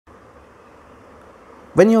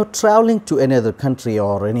When you're traveling to any other country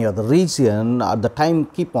or any other region, the time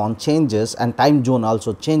keep on changes and time zone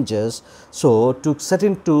also changes. So to set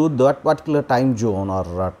into that particular time zone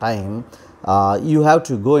or time, you have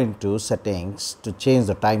to go into settings to change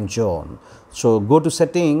the time zone. So go to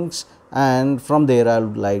settings, and from there I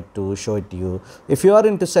would like to show it to you. If you are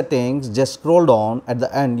into settings, just scroll down. At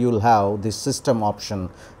the end you will have this system option.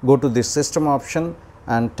 Go to this system option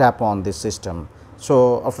and tap on this system.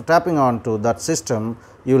 So after tapping on to that system,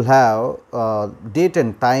 you will have date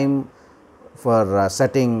and time. For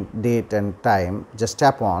setting date and time, just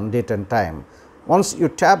tap on date and time. Once you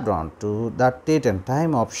tapped on to that date and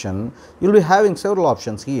time option, you will be having several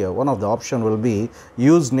options here. One of the option will be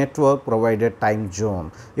use network provided time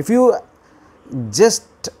zone. If you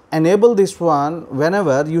just enable this one,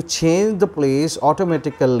 whenever you change the place,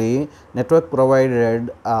 automatically network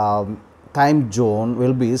provided time zone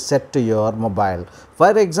will be set to your mobile.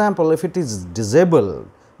 For example, if it is disabled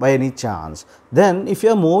by any chance, then if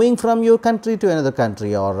you are moving from your country to another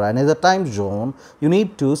country or another time zone, you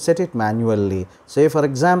need to set it manually. Say for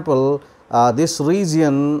example, this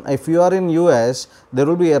region, if you are in US, there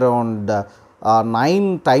will be around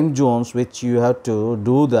 9 time zones which you have to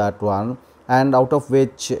do that one, and out of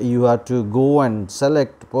which you have to go and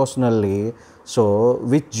select personally, so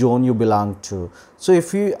which zone you belong to. So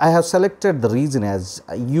if I have selected the region as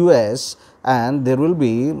US, and there will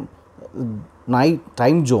be 9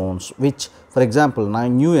 time zones, which for example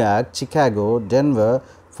New York, Chicago, Denver,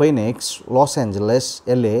 Phoenix, Los Angeles,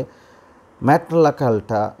 LA,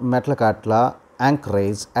 Metlakatla,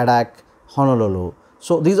 Anchorage, Adak, Honolulu.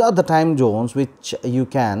 So these are the time zones which you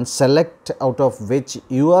can select out of which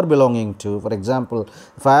you are belonging to. For example,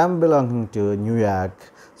 if I am belonging to New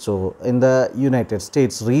York, so in the United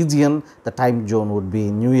States region, the time zone would be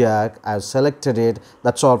New York. I have selected it.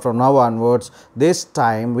 That's all. From now onwards, this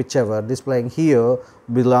time whichever displaying here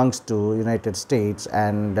belongs to United States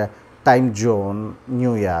and time zone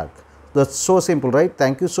New York. That's so simple, right?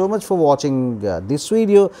 Thank you so much for watching this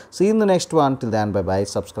video. See you in the next one. Till then, bye bye.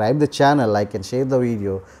 Subscribe the channel, like and share the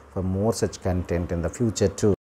video for more such content in the future too.